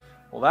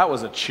Well, that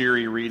was a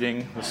cheery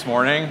reading this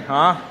morning,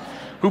 huh?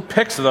 Who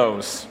picks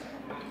those?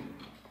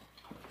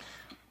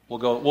 We'll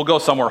go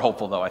somewhere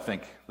hopeful, though, I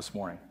think, this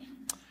morning.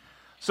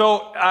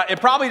 So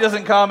it probably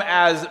doesn't come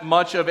as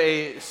much of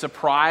a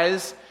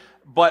surprise,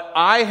 but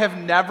I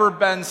have never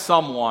been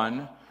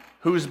someone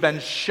who's been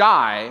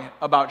shy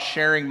about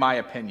sharing my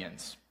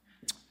opinions.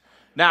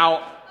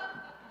 Now,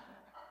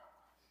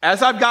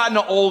 as I've gotten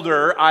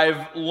older,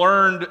 I've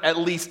learned at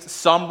least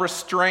some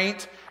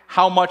restraint.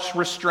 How much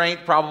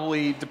restraint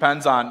probably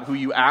depends on who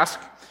you ask.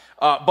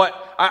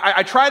 But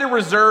I try to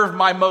reserve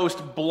my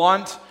most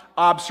blunt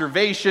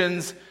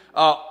observations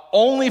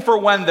only for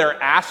when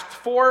they're asked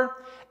for,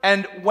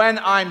 and when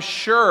I'm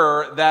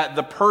sure that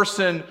the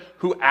person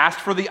who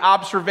asked for the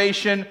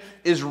observation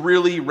is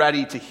really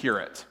ready to hear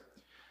it.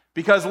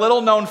 Because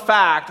little known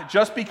fact,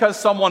 just because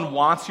someone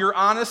wants your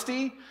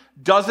honesty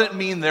doesn't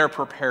mean they're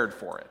prepared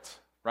for it,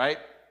 right?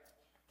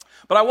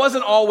 But I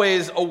wasn't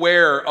always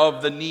aware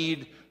of the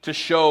need to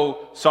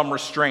show some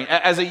restraint.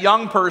 As a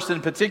young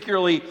person,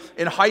 particularly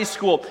in high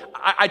school,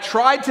 I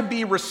tried to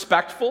be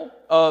respectful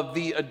of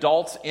the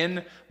adults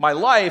in my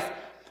life,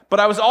 but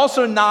I was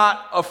also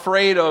not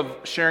afraid of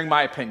sharing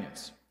my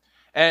opinions.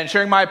 And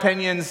sharing my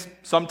opinions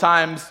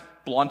sometimes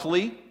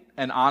bluntly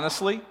and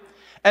honestly,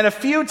 and a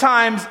few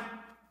times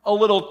a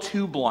little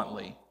too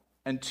bluntly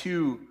and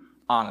too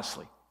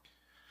honestly.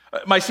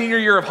 My senior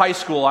year of high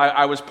school,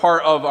 I was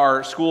part of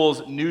our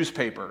school's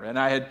newspaper, and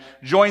I had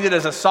joined it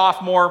as a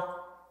sophomore.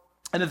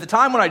 And at the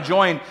time when I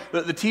joined,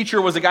 the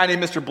teacher was a guy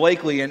named Mr.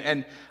 Blakely,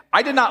 and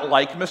I did not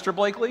like Mr.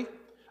 Blakely,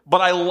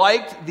 but I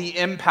liked the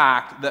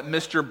impact that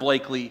Mr.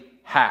 Blakely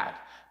had,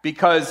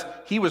 because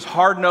he was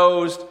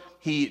hard-nosed,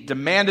 he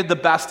demanded the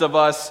best of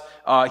us,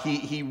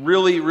 he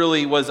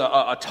really was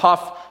a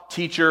tough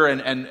teacher,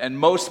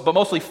 but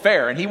mostly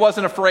fair, and he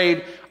wasn't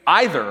afraid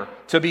either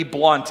to be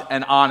blunt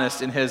and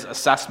honest in his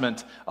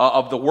assessment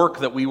of the work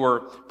that we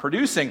were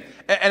producing.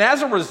 And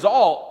as a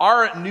result,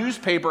 our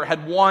newspaper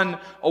had won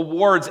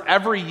awards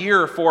every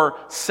year for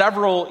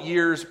several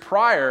years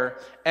prior,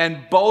 and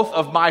both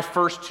of my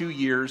first 2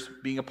 years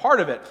being a part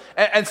of it.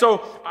 And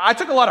so I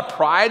took a lot of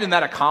pride in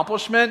that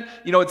accomplishment.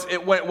 You know,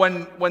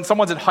 when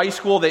someone's in high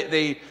school,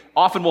 they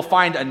often will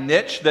find a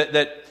niche that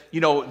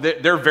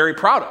they're very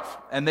proud of,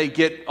 and they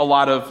get a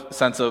lot of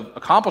sense of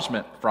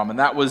accomplishment from, and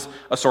that was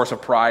a source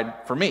of pride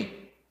for me.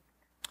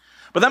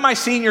 But then my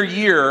senior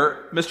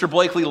year, Mr.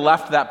 Blakely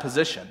left that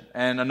position,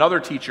 and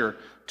another teacher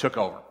took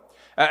over.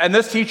 And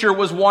this teacher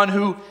was one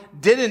who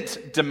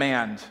didn't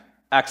demand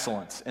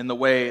excellence in the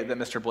way that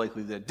Mr.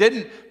 Blakely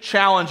didn't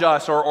challenge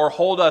us or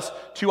hold us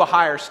to a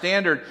higher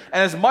standard.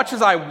 And as much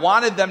as I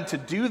wanted them to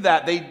do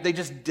that, they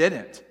just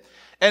didn't.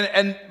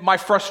 And my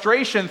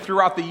frustration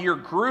throughout the year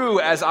grew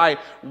as I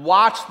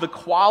watched the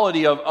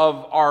quality of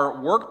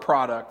our work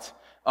product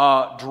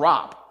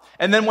drop.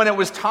 And then when it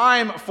was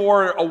time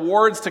for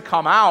awards to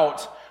come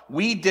out,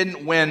 we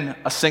didn't win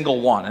a single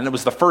one. And it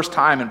was the first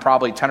time in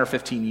probably 10 or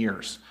 15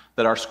 years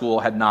that our school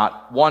had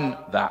not won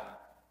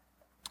that.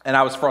 And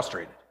I was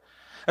frustrated.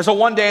 And so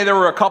one day there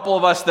were a couple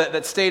of us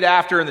that stayed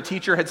after, and the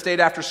teacher had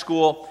stayed after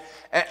school.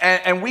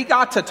 And we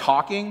got to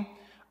talking.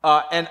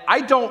 And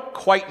I don't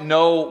quite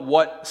know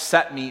what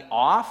set me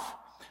off,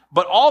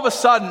 but all of a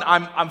sudden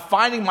I'm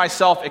finding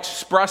myself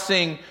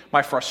expressing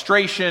my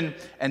frustration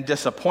and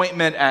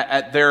disappointment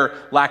at their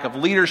lack of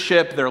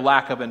leadership, their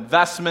lack of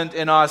investment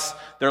in us,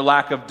 their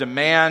lack of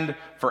demand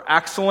for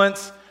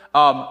excellence,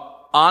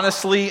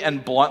 honestly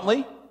and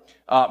bluntly,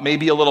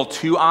 maybe a little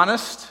too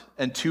honest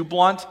and too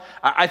blunt.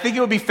 I think it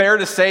would be fair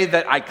to say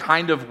that I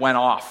kind of went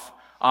off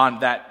on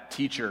that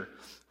teacher.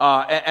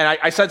 And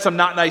I said some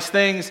not nice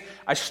things.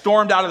 I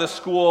stormed out of the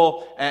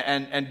school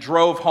and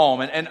drove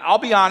home. And I'll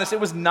be honest, it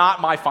was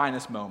not my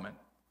finest moment.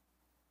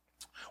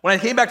 When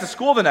I came back to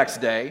school the next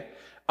day,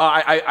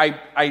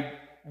 I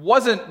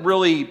wasn't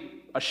really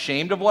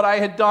ashamed of what I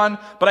had done,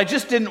 but I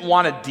just didn't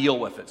want to deal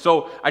with it.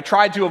 So I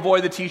tried to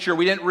avoid the teacher.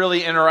 We didn't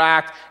really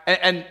interact.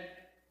 And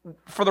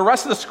for the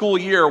rest of the school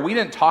year, we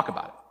didn't talk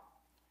about it.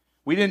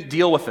 We didn't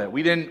deal with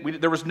it.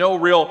 There was no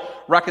real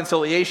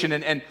reconciliation.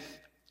 And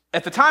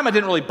at the time, it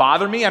didn't really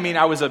bother me. I mean,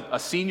 I was a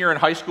senior in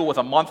high school with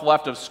a month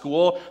left of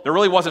school. There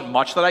really wasn't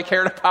much that I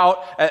cared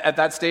about at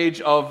that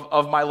stage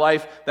of my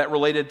life that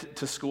related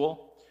to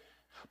school.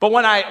 But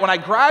when I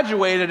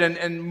graduated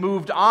and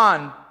moved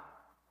on,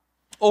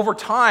 over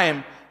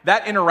time,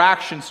 that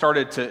interaction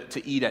started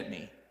to eat at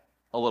me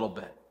a little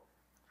bit.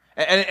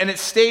 And it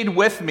stayed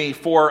with me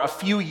for a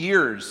few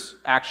years,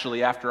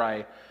 actually, after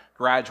I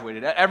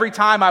graduated. Every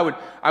time I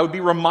would be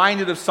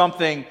reminded of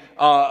something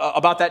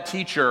about that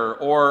teacher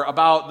or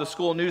about the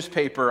school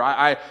newspaper,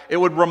 it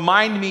would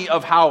remind me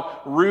of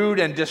how rude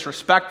and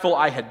disrespectful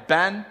I had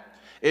been.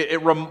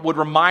 It would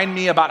remind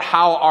me about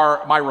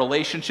how my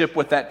relationship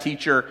with that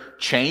teacher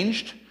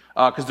changed,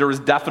 because there was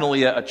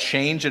definitely a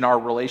change in our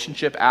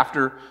relationship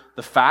after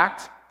the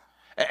fact.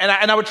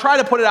 And I would try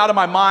to put it out of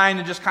my mind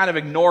and just kind of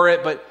ignore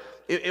it, but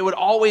it would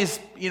always,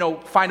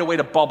 find a way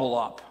to bubble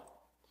up.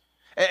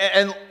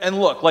 And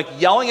look, like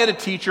yelling at a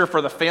teacher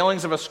for the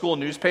failings of a school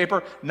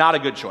newspaper, not a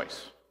good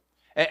choice.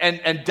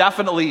 and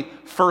definitely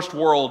first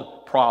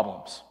world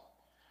problems.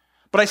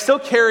 But I still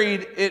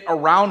carried it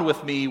around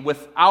with me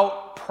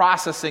without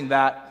processing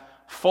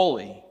that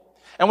fully.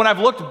 And when I've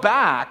looked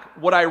back,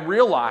 what I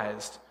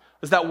realized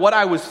is that what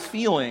I was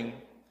feeling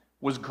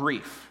was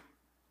grief.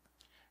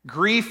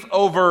 Grief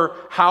over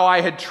how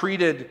I had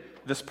treated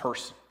this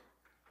person.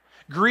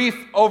 Grief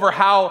over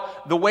how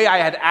the way I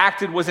had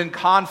acted was in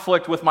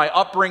conflict with my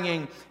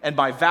upbringing and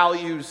my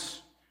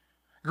values.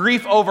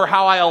 Grief over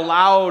how I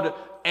allowed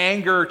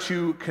anger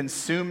to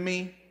consume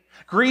me.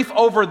 Grief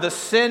over the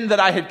sin that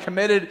I had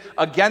committed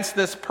against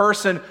this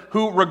person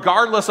who,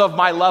 regardless of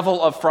my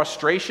level of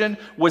frustration,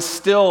 was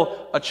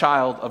still a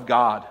child of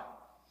God.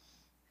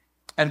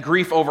 And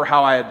grief over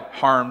how I had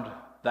harmed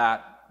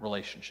that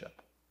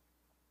relationship.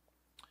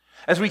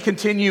 As we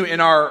continue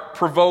in our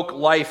Provoke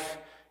Life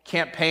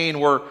campaign,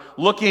 we're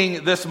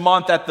looking this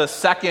month at the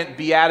second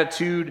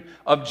beatitude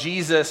of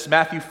Jesus,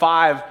 Matthew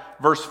 5,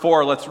 verse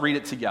 4. Let's read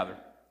it together.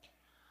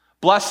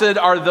 Blessed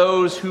are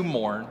those who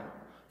mourn,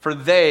 for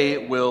they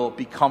will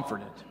be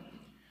comforted.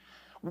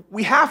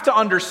 We have to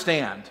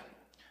understand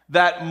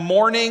that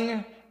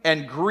mourning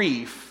and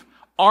grief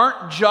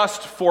aren't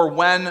just for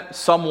when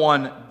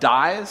someone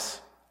dies,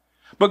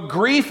 but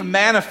grief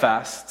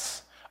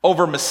manifests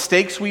over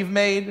mistakes we've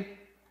made,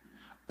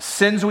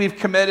 sins we've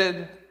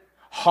committed,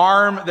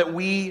 harm that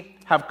we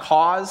have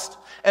caused.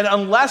 And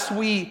unless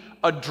we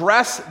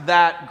address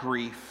that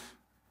grief,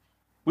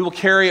 we will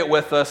carry it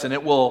with us, and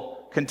it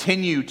will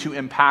continue to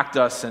impact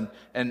us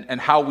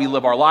and how we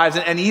live our lives,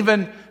 and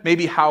even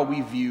maybe how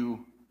we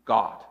view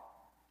God.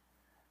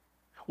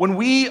 When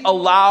we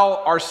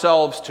allow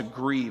ourselves to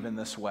grieve in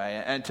this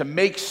way and to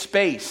make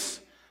space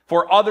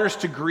for others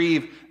to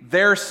grieve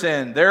their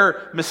sin,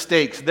 their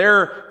mistakes,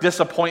 their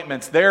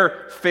disappointments,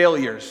 their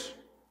failures,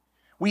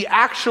 we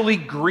actually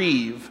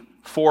grieve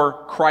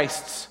for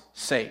Christ's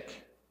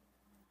sake.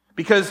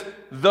 Because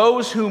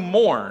those who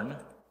mourn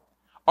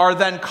are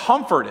then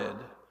comforted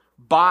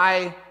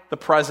by the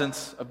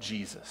presence of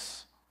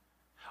Jesus.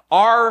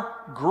 Our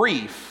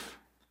grief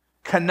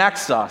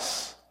connects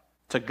us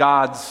to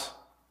God's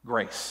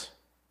grace.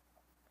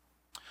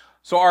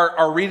 So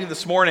our reading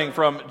this morning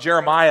from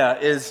Jeremiah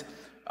is,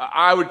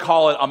 I would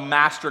call it a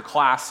master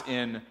class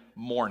in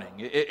mourning.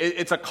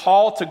 It's a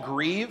call to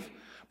grieve,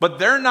 but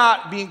they're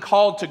not being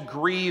called to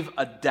grieve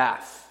a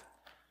death.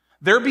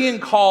 They're being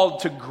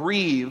called to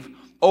grieve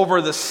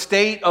over the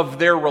state of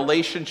their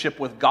relationship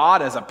with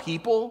God as a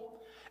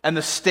people and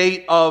the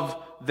state of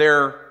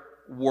their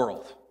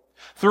world.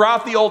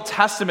 Throughout the Old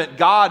Testament,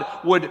 God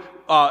would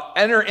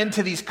enter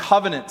into these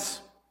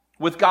covenants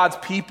with God's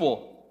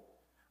people,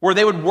 where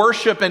they would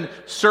worship and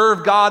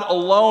serve God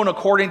alone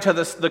according to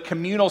the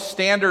communal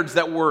standards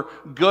that were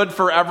good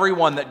for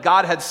everyone, that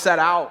God had set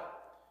out.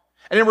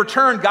 And in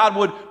return, God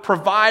would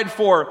provide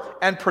for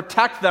and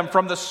protect them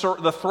from the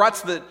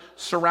threats that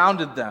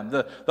surrounded them,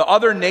 the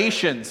other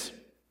nations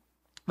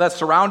that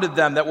surrounded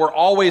them that were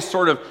always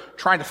sort of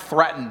trying to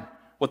threaten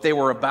what they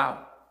were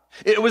about.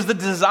 It was the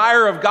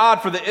desire of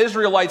God for the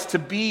Israelites to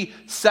be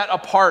set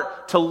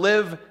apart, to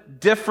live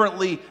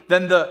differently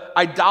than the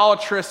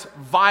idolatrous,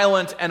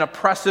 violent, and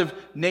oppressive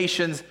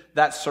nations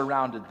that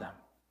surrounded them.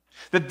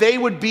 That they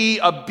would be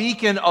a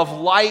beacon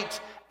of light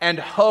and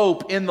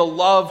hope in the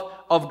love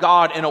of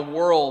God in a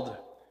world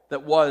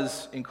that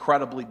was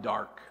incredibly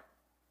dark.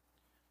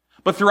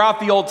 But throughout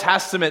the Old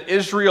Testament,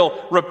 Israel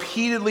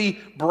repeatedly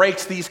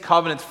breaks these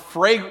covenants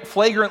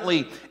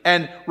flagrantly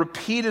and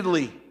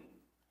repeatedly.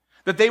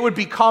 That they would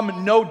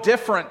become no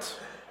different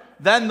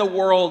than the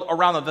world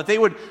around them, that they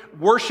would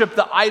worship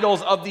the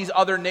idols of these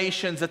other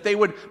nations, that they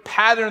would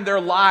pattern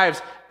their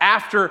lives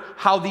after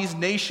how these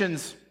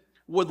nations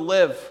would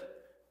live.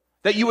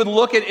 That you would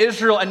look at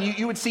Israel and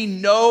you would see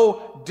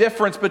no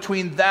difference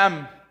between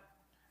them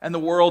and the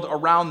world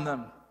around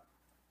them.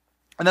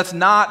 And that's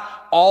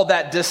not all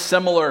that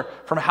dissimilar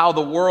from how the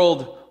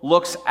world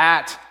looks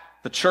at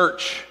the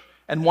church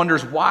and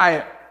wonders,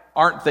 why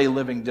aren't they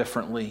living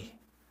differently?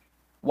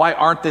 Why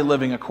aren't they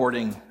living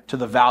according to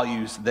the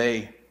values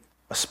they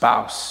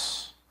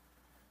espouse?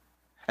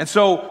 And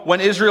so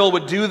when Israel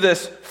would do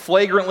this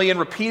flagrantly and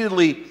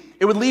repeatedly,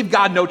 it would leave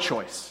God no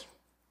choice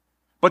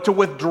but to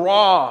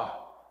withdraw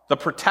the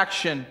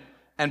protection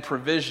and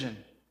provision.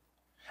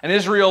 And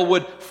Israel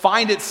would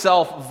find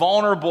itself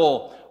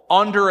vulnerable,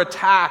 under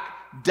attack,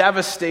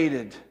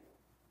 devastated.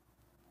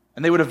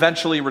 And they would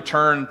eventually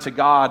return to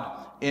God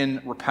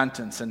in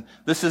repentance. And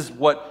this is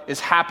what is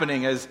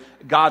happening as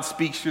God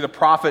speaks through the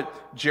prophet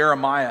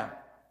Jeremiah.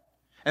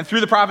 And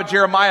through the prophet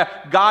Jeremiah,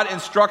 God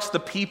instructs the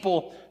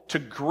people to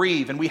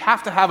grieve. And we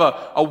have to have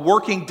a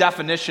working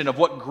definition of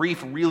what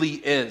grief really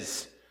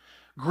is.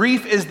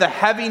 Grief is the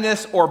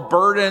heaviness or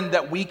burden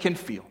that we can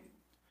feel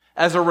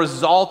as a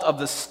result of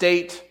the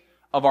state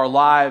of our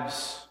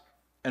lives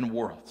and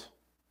world.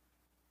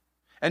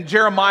 And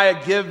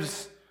Jeremiah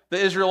gives the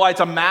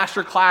Israelites a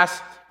master class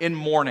in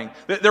mourning.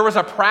 There was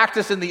a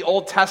practice in the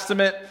Old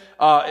Testament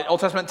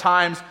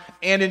times,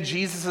 and in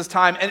Jesus'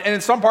 time, and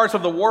in some parts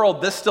of the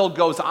world, this still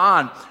goes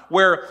on,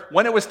 where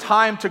when it was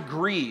time to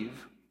grieve,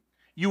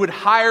 you would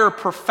hire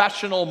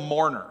professional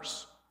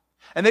mourners.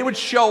 And they would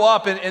show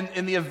up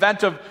in the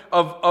event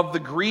of the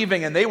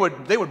grieving, and they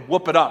would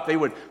whoop it up. They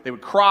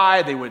would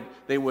cry, they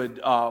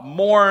would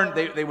mourn,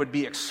 they would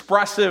be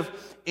expressive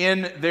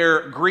in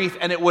their grief,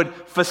 and it would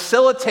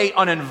facilitate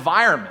an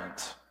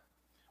environment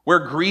where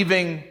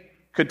grieving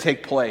could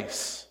take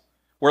place,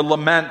 where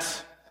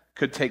lament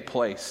could take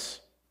place.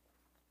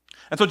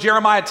 And so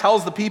Jeremiah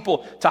tells the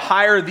people to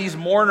hire these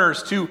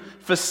mourners to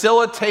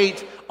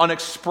facilitate an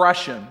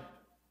expression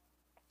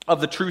of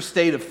the true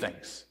state of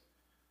things.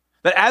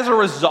 That as a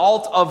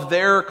result of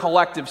their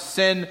collective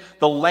sin,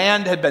 the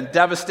land had been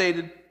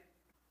devastated.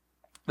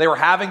 They were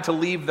having to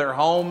leave their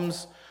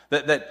homes.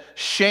 That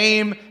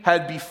shame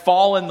had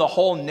befallen the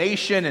whole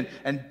nation,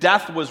 and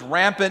death was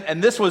rampant.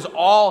 And this was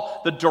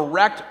all the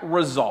direct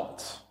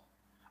result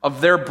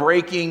of their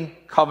breaking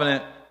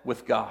covenant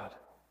with God.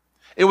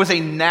 It was a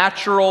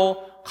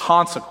natural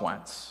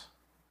consequence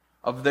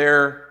of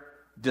their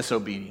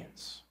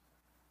disobedience.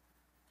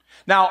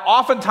 Now,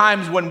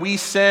 oftentimes when we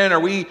sin or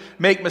we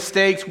make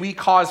mistakes, we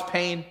cause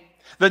pain.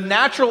 The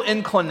natural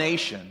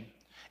inclination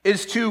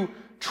is to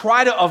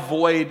try to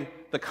avoid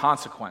the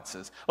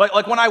consequences.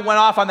 Like when I went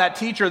off on that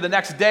teacher the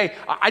next day,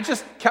 I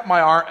just kept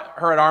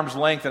her at arm's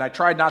length, and I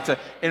tried not to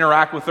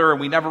interact with her, and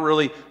we never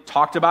really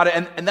talked about it.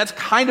 And that's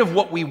kind of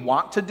what we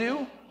want to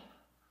do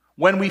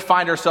when we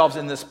find ourselves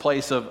in this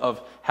place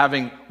of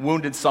having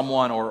wounded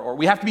someone, or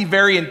we have to be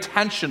very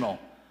intentional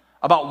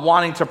about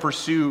wanting to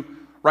pursue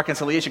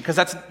reconciliation, because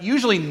that's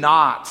usually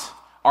not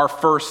our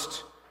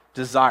first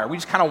desire. We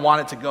just kind of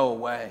want it to go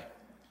away.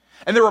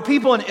 And there were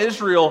people in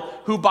Israel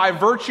who, by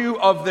virtue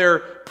of their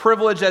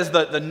privilege as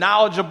the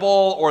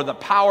knowledgeable or the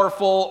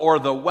powerful or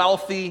the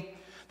wealthy,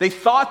 they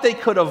thought they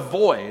could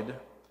avoid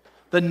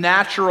the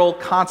natural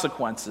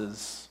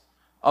consequences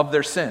of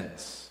their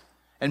sins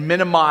and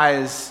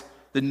minimize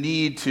the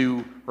need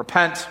to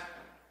repent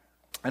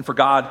and for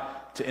God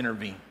to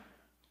intervene.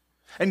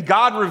 And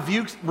God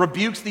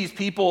rebukes these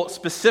people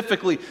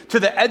specifically. To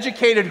the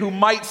educated who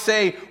might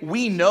say,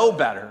 we know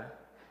better,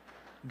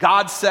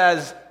 God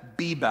says,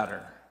 be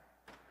better.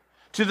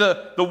 To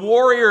the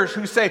warriors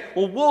who say,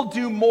 well, we'll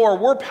do more,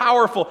 we're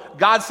powerful,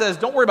 God says,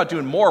 don't worry about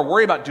doing more,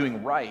 worry about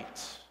doing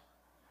right.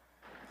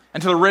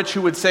 And to the rich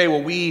who would say,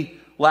 well, we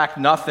lack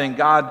nothing,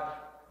 God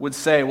would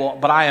say, well,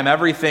 but I am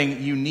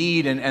everything you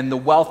need, and the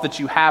wealth that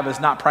you have is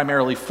not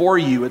primarily for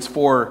you, it's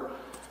for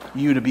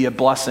you to be a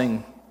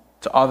blessing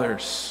to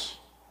others.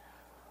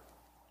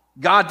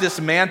 God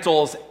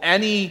dismantles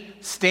any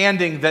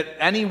standing that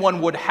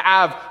anyone would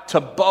have to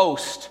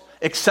boast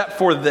except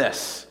for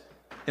this.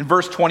 In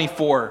verse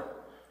 24,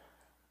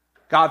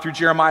 God through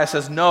Jeremiah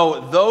says,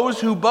 no,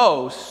 those who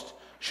boast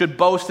should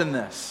boast in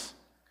this,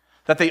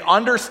 that they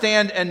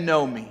understand and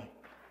know me,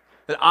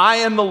 that I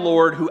am the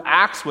Lord who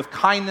acts with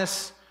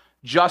kindness,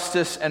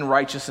 justice, and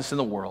righteousness in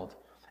the world,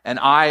 and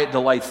I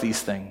delight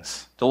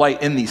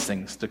in these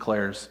things,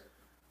 declares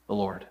the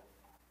Lord.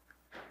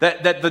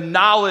 That the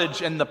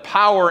knowledge and the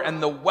power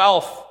and the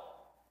wealth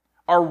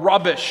are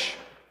rubbish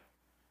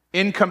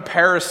in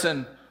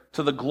comparison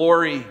to the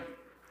glory,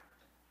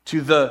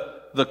 to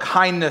the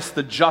kindness,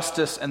 the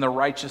justice, and the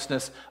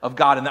righteousness of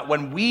God. And that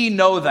when we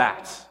know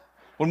that,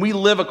 when we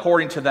live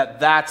according to that,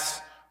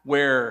 that's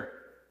where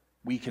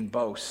we can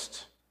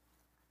boast.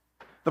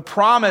 The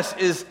promise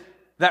is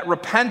that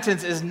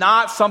repentance is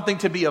not something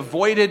to be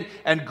avoided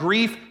and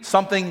grief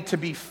something to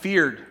be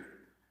feared.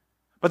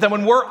 But then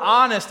when we're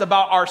honest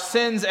about our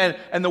sins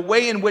and the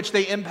way in which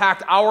they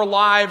impact our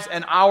lives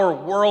and our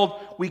world,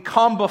 we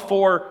come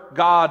before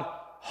God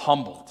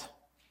humbled.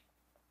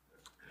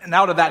 And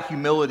out of that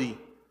humility,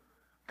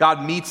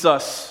 God meets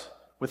us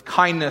with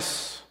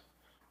kindness,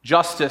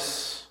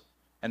 justice,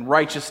 and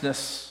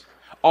righteousness.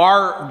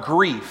 Our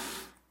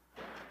grief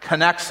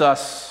connects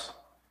us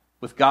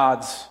with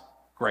God's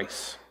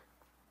grace.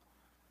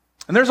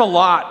 And there's a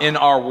lot in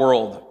our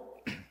world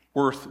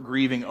worth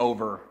grieving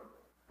over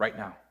right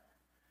now.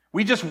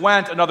 We just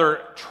went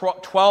another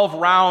 12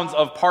 rounds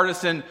of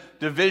partisan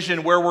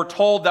division where we're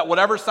told that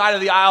whatever side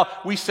of the aisle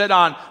we sit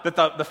on, that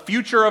the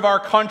future of our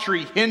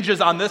country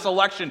hinges on this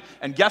election.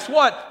 And guess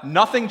what?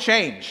 Nothing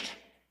changed,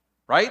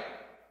 right?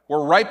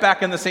 We're right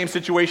back in the same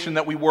situation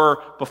that we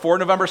were before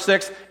November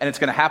 6th, and it's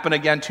going to happen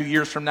again 2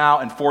 years from now,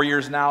 and 4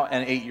 years now,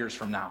 and 8 years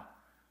from now.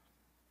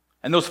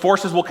 And those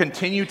forces will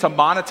continue to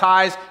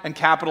monetize and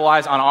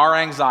capitalize on our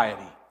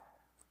anxiety.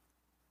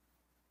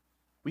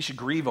 We should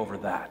grieve over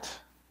that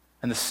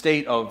and the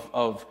state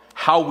of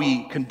how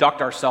we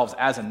conduct ourselves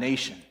as a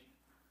nation.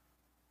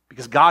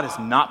 Because God is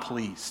not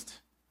pleased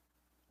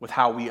with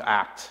how we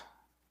act.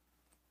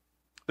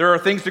 There are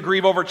things to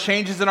grieve over,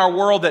 changes in our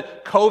world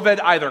that COVID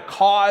either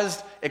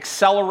caused,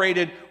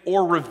 accelerated,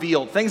 or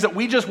revealed. Things that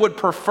we just would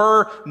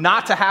prefer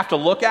not to have to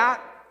look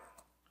at,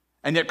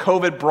 and yet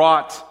COVID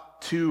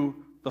brought to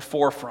the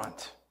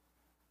forefront.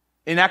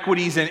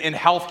 Inequities in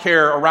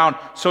healthcare around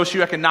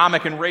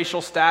socioeconomic and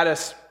racial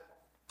status,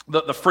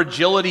 the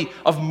fragility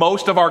of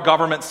most of our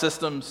government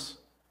systems.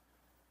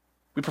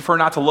 We prefer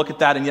not to look at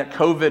that, and yet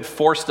COVID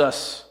forced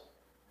us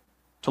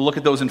to look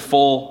at those in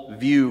full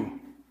view.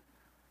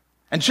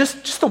 And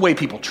just the way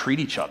people treat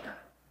each other.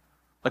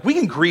 Like, we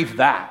can grieve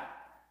that.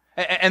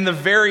 And the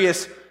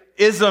various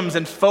isms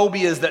and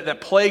phobias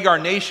that plague our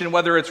nation,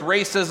 whether it's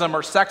racism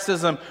or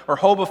sexism or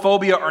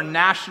homophobia or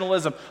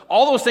nationalism,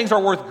 all those things are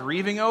worth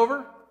grieving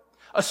over,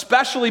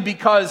 especially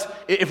because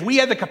if we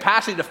had the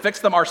capacity to fix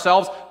them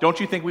ourselves, don't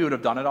you think we would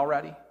have done it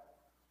already?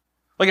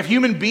 Like, if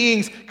human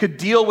beings could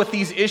deal with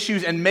these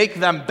issues and make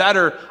them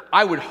better,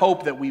 I would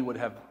hope that we would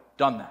have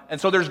done that. And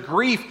so there's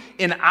grief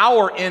in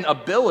our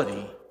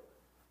inability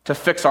to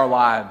fix our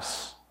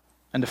lives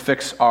and to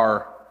fix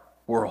our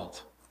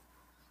world.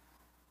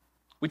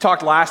 We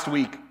talked last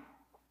week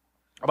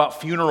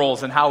about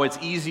funerals and how it's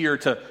easier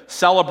to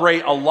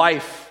celebrate a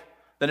life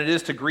than it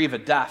is to grieve a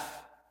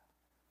death.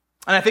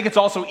 And I think it's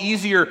also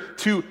easier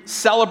to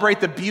celebrate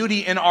the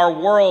beauty in our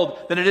world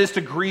than it is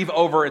to grieve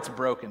over its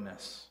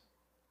brokenness.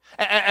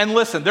 And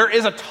listen, there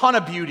is a ton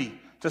of beauty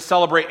to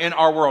celebrate in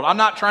our world. I'm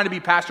not trying to be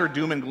Pastor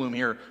Doom and Gloom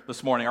here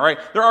this morning, all right?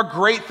 There are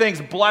great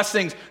things,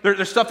 blessings.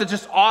 There's stuff that's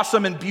just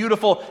awesome and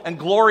beautiful and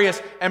glorious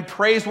and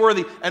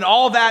praiseworthy, and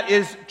all that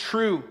is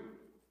true.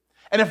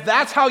 And if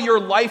that's how your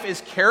life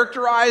is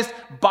characterized,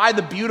 by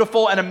the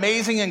beautiful and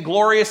amazing and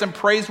glorious and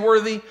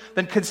praiseworthy,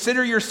 then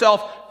consider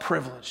yourself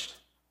privileged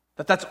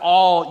that that's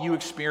all you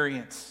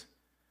experience.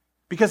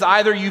 Because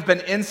either you've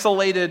been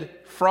insulated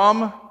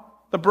from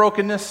the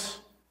brokenness,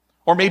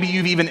 or maybe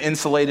you've even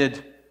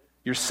insulated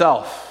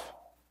yourself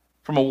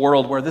from a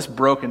world where this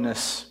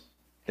brokenness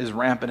is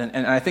rampant.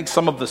 And I think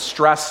some of the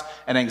stress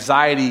and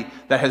anxiety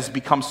that has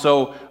become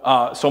so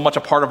much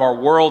a part of our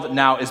world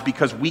now is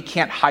because we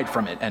can't hide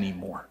from it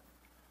anymore.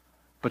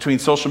 Between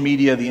social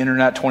media, the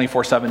internet,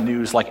 24/7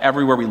 news, like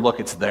everywhere we look,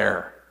 it's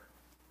there.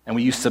 And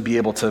we used to be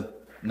able to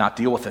not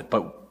deal with it,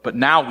 but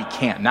now we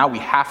can't. Now we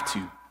have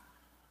to.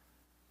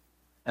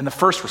 And the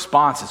first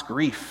response is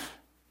grief.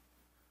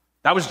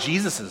 That was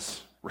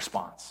Jesus'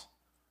 response.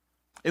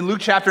 In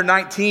Luke chapter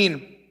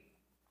 19,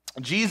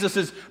 Jesus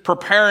is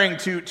preparing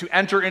to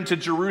enter into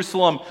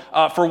Jerusalem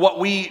for what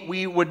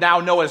we would now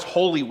know as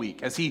Holy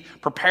Week, as he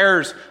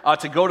prepares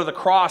to go to the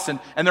cross. And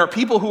there are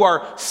people who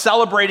are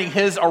celebrating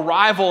his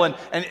arrival, and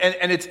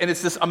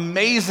it's this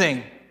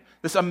amazing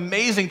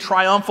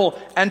triumphal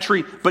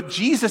entry. But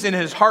Jesus in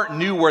his heart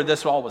knew where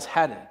this all was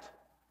headed.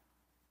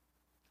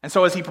 And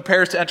so as he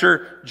prepares to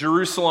enter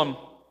Jerusalem,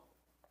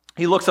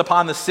 he looks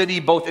upon the city,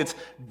 both its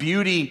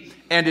beauty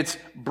and its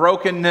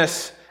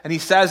brokenness, and he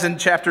says in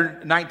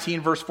chapter 19,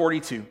 verse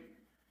 42,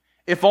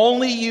 "If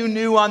only you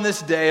knew on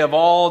this day of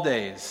all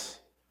days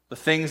the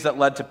things that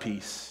led to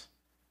peace,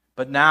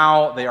 but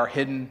now they are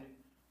hidden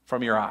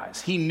from your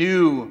eyes." He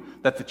knew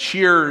that the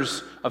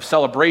cheers of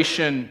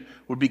celebration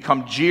would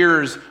become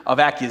jeers of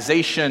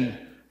accusation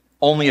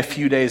only a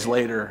few days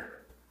later,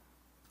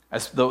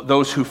 as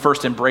those who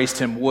first embraced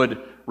him would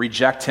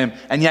reject him.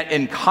 And yet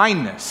in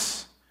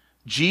kindness,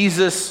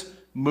 Jesus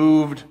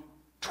moved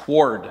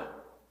toward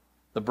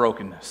the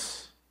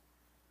brokenness.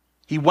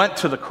 He went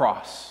to the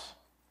cross,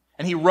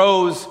 and he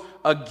rose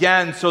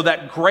again so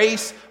that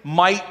grace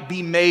might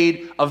be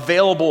made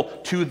available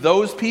to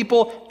those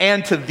people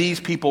and to these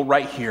people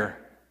right here,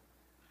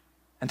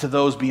 and to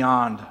those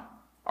beyond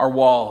our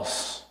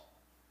walls,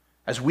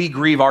 as we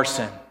grieve our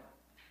sin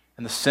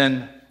and the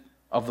sin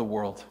of the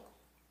world.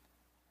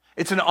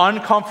 It's an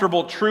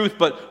uncomfortable truth,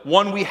 but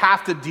one we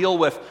have to deal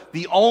with.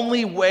 The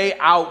only way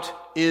out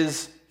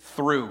is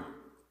through.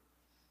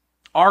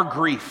 Our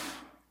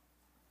grief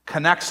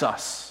connects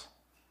us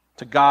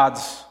to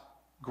God's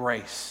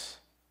grace.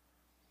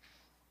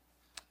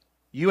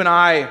 You and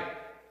I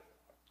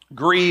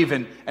grieve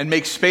and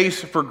make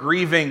space for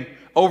grieving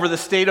over the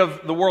state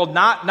of the world,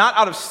 not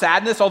out of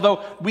sadness,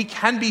 although we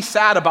can be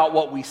sad about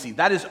what we see.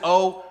 That is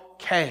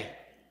okay.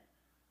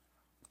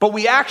 But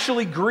we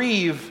actually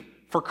grieve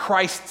for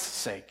Christ's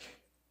sake.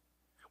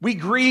 We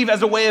grieve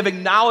as a way of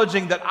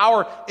acknowledging that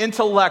our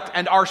intellect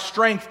and our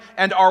strength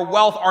and our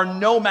wealth are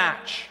no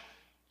match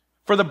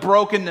for the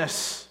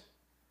brokenness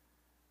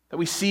that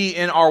we see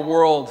in our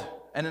world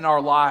and in our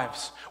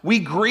lives. We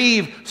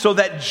grieve so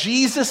that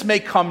Jesus may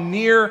come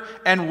near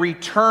and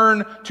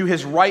return to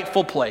his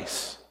rightful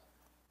place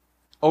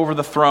over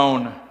the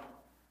throne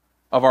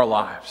of our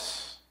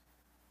lives.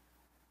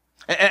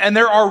 And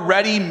there are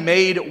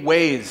ready-made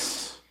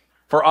ways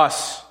for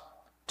us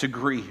to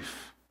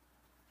grieve.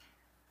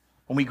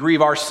 When we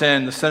grieve our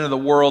sin, the sin of the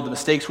world, the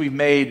mistakes we've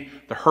made,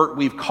 the hurt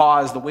we've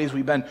caused, the ways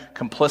we've been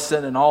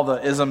complicit in all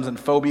the isms and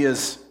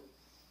phobias,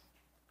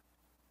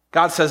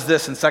 God says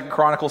this in 2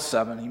 Chronicles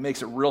 7. He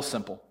makes it real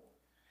simple.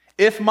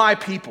 "If my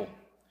people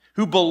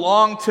who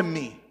belong to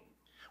me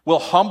will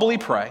humbly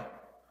pray,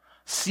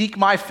 seek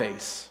my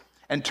face,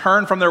 and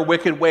turn from their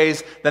wicked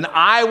ways, then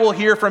I will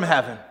hear from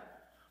heaven,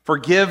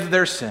 forgive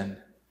their sin,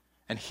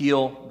 and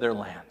heal their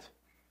land."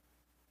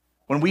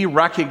 When we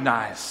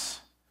recognize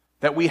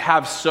that we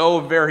have so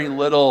very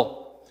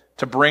little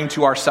to bring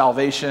to our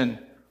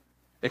salvation,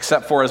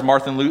 except for, as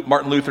Martin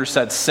Luther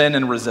said, sin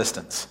and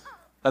resistance.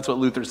 That's what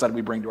Luther said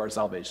we bring to our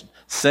salvation.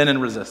 Sin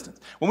and resistance.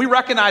 When we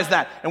recognize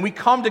that and we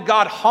come to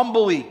God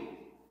humbly,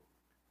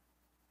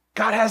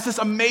 God has this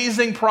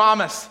amazing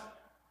promise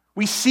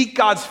We seek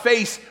God's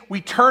face,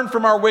 we turn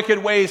from our wicked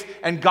ways,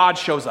 and God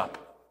shows up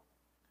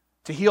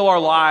to heal our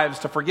lives,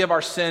 to forgive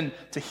our sin,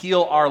 to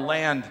heal our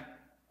land.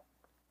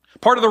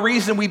 Part of the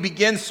reason we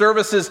begin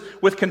services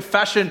with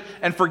confession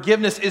and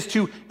forgiveness is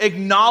to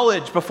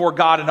acknowledge before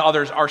God and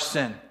others our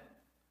sin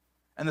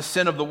and the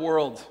sin of the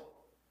world.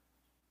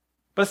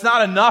 But it's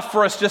not enough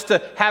for us just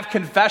to have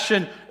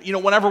confession,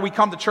 whenever we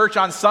come to church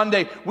on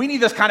Sunday. We need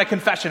this kind of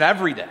confession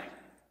every day.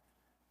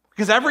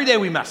 Because every day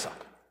we mess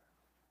up.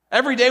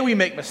 Every day we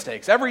make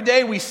mistakes. Every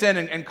day we sin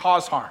and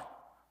cause harm.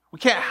 We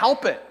can't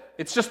help it.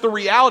 It's just the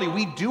reality.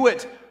 We do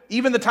it.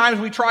 Even the times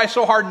we try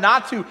so hard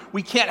not to,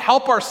 we can't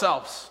help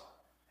ourselves.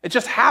 It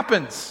just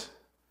happens.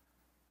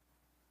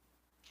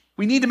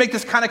 We need to make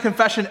this kind of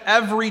confession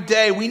every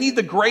day. We need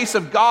the grace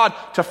of God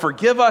to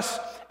forgive us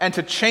and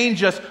to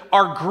change us.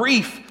 Our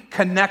grief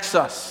connects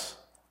us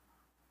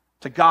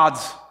to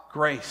God's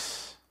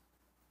grace.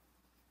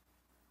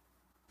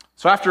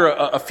 So after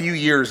a few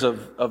years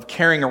of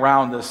carrying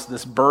around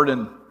this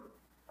burden,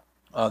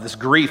 this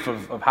grief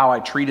of how I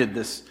treated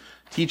this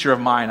teacher of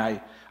mine,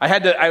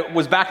 I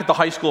was back at the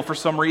high school for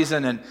some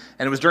reason, and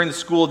it was during the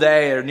school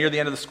day or near the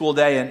end of the school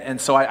day,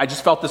 and so I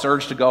just felt this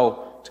urge to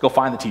go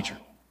find the teacher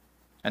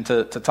and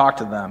to talk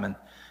to them,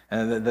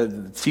 and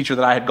the teacher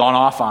that I had gone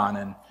off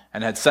on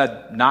and had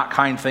said not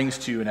kind things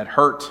to and had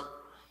hurt,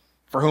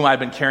 for whom I had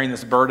been carrying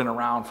this burden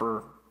around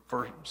for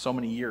so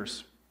many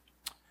years.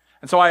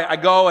 And so I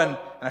go and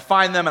I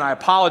find them and I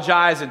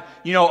apologize, and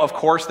of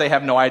course they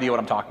have no idea what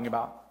I'm talking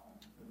about,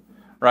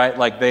 right?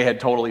 Like they had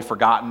totally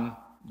forgotten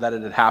that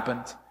it had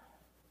happened.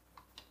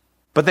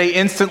 But they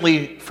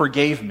instantly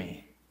forgave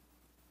me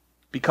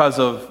because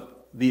of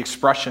the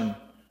expression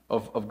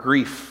of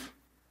grief.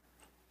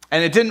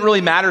 And it didn't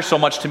really matter so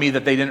much to me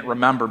that they didn't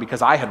remember,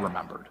 because I had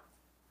remembered.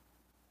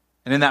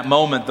 And in that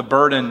moment, the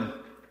burden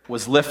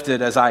was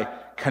lifted as I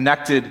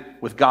connected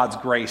with God's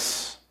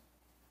grace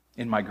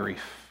in my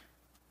grief.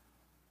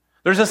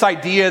 There's this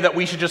idea that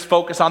we should just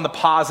focus on the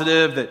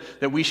positive,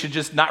 that we should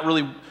just not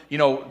really,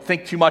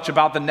 think too much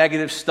about the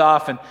negative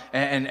stuff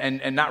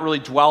and not really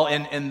dwell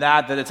in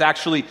that it's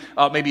actually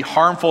maybe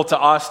harmful to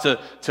us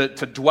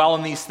to dwell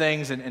in these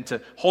things and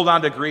to hold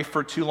on to grief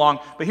for too long.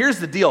 But here's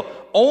the deal.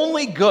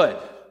 Only good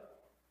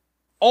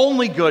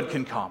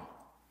can come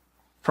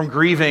from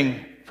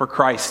grieving for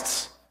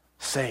Christ's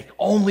sake.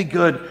 Only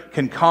good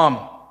can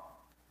come.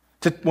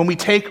 When we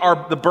take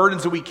the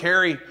burdens that we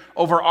carry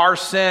over our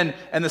sin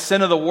and the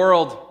sin of the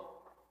world.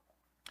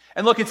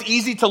 And look, it's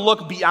easy to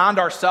look beyond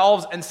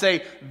ourselves and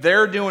say,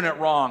 they're doing it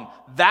wrong.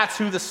 That's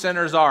who the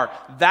sinners are.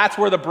 That's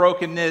where the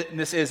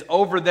brokenness is,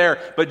 over there.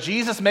 But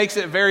Jesus makes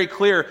it very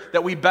clear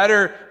that we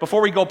better,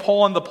 before we go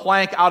pulling the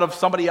plank out of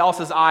somebody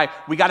else's eye,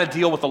 we got to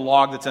deal with the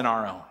log that's in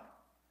our own.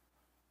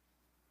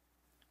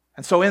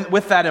 And so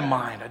with that in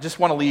mind, I just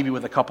want to leave you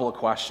with a couple of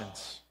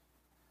questions.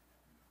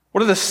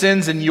 What are the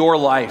sins in your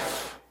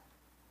life,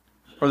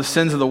 or the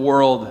sins of the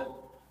world,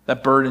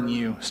 that burden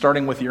you,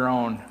 starting with your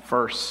own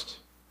first?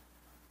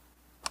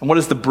 And what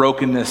is the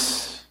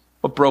brokenness?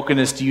 What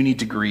brokenness do you need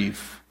to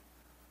grieve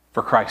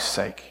for Christ's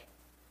sake?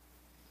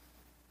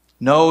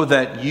 Know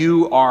that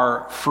you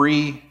are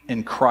free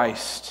in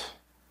Christ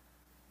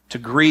to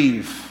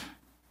grieve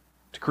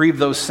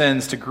those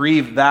sins, to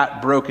grieve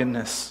that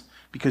brokenness,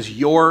 because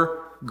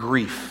your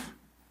grief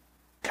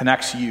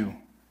connects you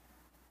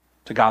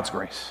to God's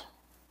grace.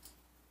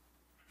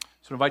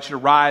 So I invite you to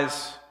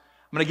rise.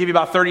 I'm going to give you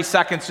about 30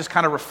 seconds, just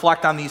kind of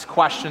reflect on these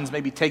questions,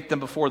 maybe take them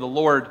before the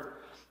Lord,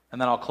 and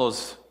then I'll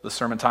close the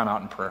sermon time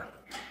out in prayer.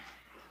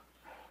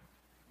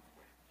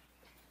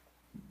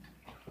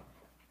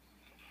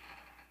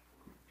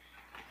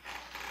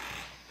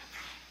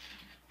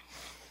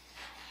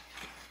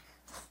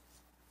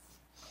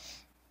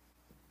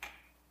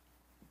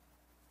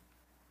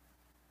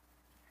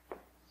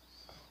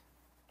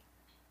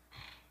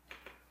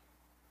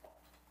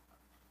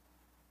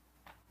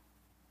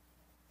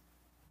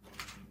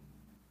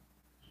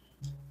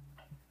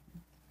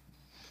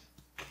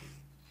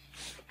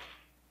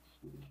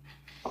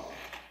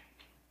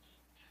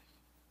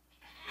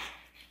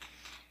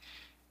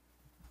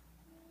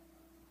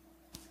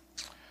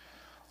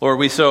 Lord,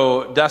 we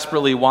so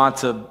desperately want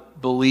to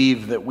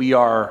believe that we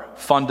are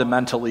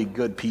fundamentally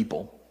good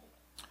people.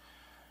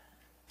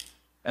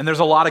 And there's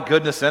a lot of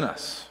goodness in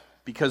us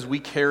because we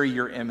carry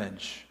your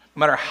image. No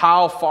matter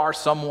how far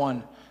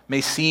someone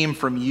may seem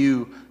from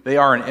you, they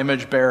are an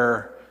image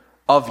bearer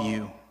of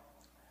you.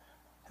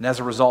 And as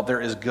a result,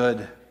 there is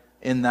good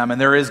in them, and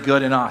there is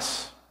good in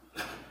us.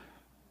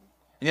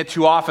 And yet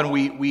too often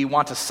we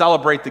want to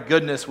celebrate the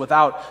goodness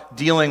without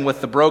dealing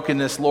with the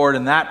brokenness, Lord,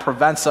 and that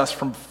prevents us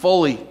from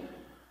fully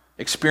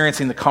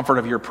experiencing the comfort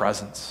of your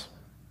presence.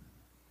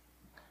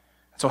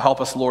 So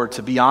help us, Lord,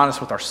 to be honest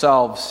with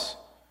ourselves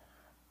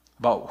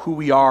about who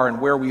we are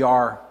and where we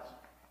are,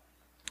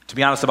 to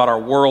be honest about our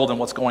world and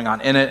what's going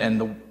on in it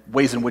and the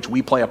ways in which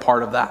we play a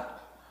part of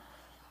that.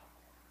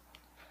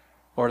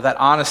 Lord, that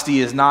honesty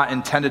is not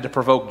intended to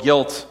provoke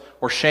guilt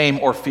or shame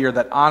or fear.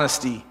 That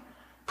honesty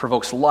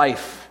provokes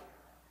life.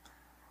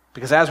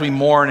 Because as we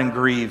mourn and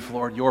grieve,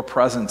 Lord, your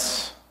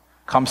presence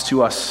comes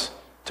to us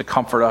to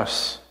comfort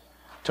us,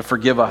 to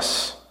forgive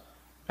us,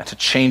 and to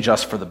change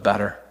us for the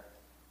better.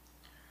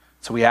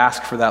 So we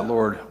ask for that,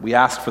 Lord. We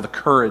ask for the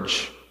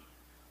courage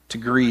to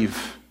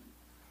grieve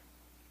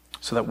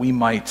so that we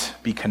might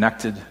be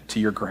connected to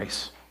your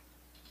grace.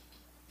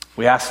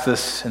 We ask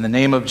this in the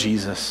name of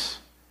Jesus.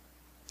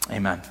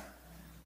 Amen.